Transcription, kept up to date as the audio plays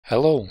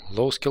Hello,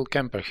 Low Skill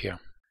Camper here.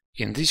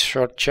 In this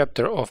short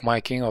chapter of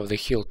my King of the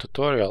Hill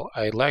tutorial,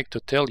 I'd like to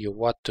tell you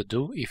what to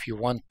do if you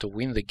want to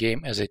win the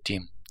game as a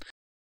team.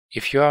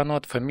 If you are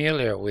not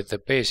familiar with the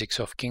basics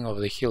of King of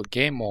the Hill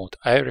game mode,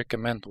 I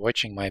recommend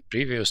watching my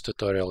previous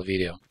tutorial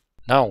video.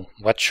 Now,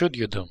 what should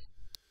you do?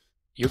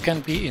 You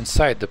can be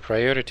inside the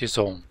priority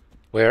zone,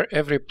 where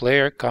every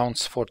player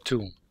counts for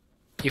 2.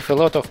 If a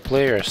lot of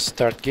players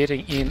start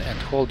getting in and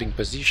holding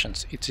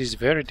positions, it is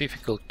very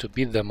difficult to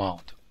beat them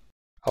out.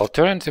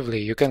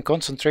 Alternatively, you can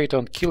concentrate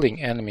on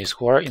killing enemies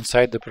who are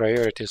inside the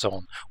priority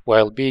zone,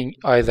 while being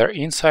either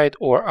inside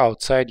or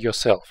outside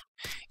yourself.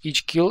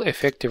 Each kill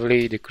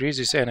effectively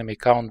decreases enemy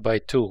count by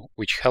 2,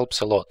 which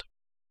helps a lot.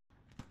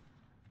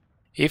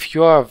 If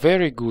you are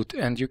very good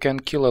and you can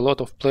kill a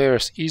lot of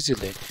players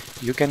easily,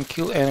 you can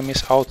kill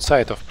enemies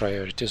outside of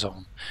priority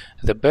zone.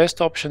 The best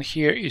option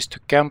here is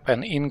to camp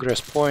an ingress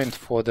point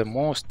for the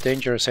most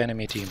dangerous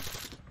enemy team.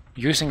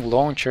 Using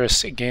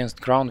launchers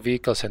against ground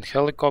vehicles and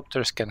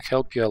helicopters can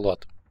help you a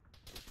lot.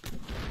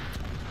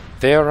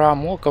 There are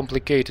more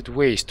complicated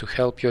ways to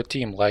help your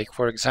team, like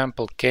for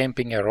example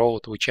camping a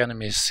road which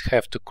enemies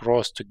have to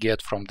cross to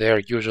get from their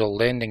usual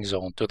landing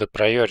zone to the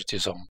priority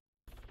zone.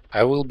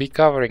 I will be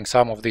covering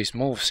some of these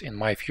moves in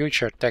my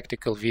future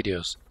tactical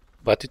videos,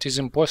 but it is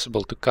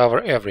impossible to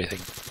cover everything,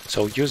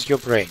 so use your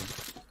brain.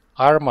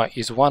 Arma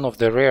is one of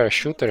the rare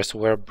shooters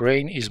where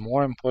brain is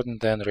more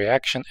important than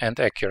reaction and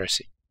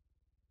accuracy.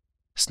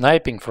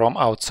 Sniping from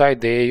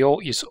outside the AO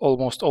is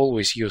almost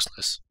always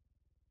useless.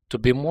 To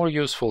be more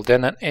useful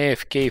than an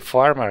AFK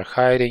farmer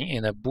hiding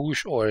in a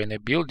bush or in a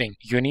building,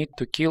 you need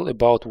to kill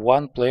about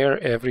 1 player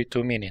every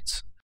 2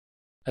 minutes.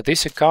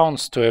 This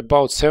accounts to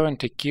about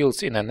 70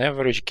 kills in an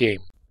average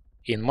game.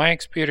 In my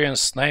experience,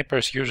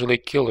 snipers usually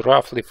kill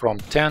roughly from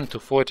 10 to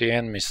 40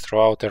 enemies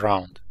throughout a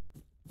round.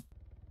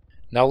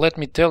 Now let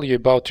me tell you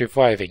about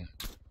reviving.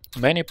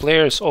 Many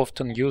players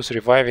often use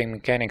reviving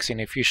mechanics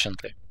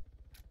inefficiently.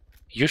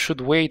 You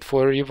should wait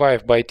for a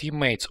revive by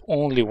teammates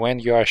only when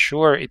you are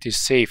sure it is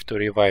safe to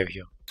revive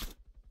you.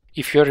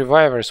 If your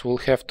revivers will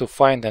have to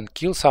find and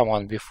kill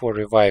someone before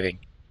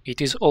reviving,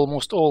 it is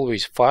almost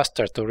always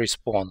faster to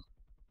respawn.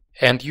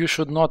 And you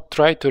should not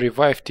try to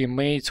revive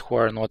teammates who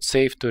are not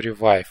safe to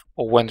revive,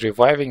 or when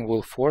reviving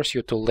will force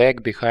you to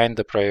lag behind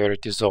the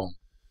priority zone.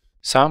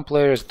 Some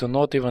players do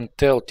not even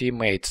tell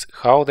teammates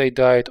how they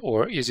died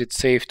or is it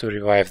safe to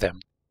revive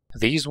them.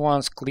 These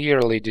ones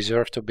clearly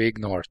deserve to be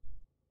ignored.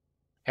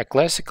 A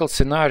classical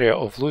scenario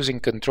of losing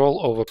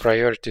control over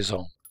priority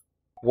zone.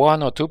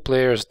 1 or 2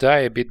 players die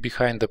a bit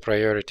behind the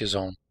priority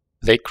zone.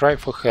 They cry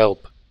for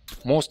help.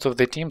 Most of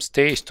the team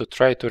stays to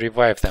try to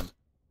revive them.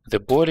 The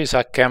bodies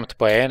are camped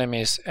by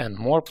enemies and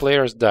more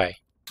players die.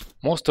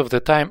 Most of the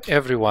time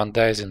everyone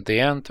dies in the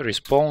end,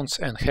 respawns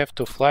and have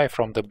to fly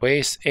from the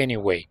base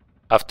anyway,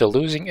 after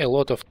losing a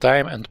lot of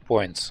time and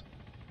points.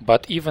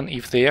 But even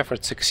if the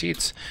effort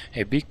succeeds,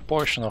 a big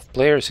portion of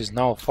players is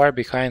now far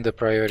behind the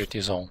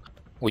priority zone,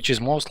 which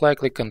is most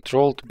likely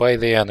controlled by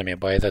the enemy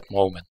by that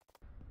moment.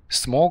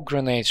 Smoke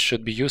grenades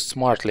should be used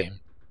smartly.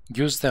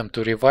 Use them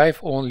to revive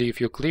only if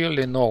you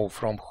clearly know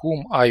from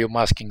whom are you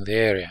masking the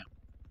area.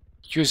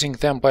 Using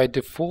them by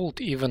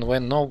default even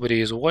when nobody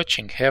is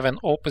watching have an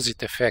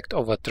opposite effect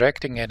of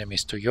attracting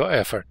enemies to your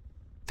effort.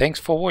 Thanks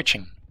for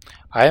watching.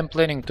 I am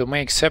planning to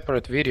make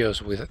separate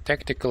videos with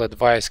tactical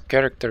advice,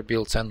 character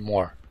builds and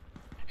more.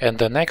 And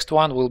the next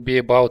one will be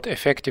about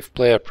effective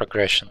player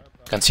progression.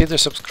 Consider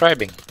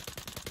subscribing.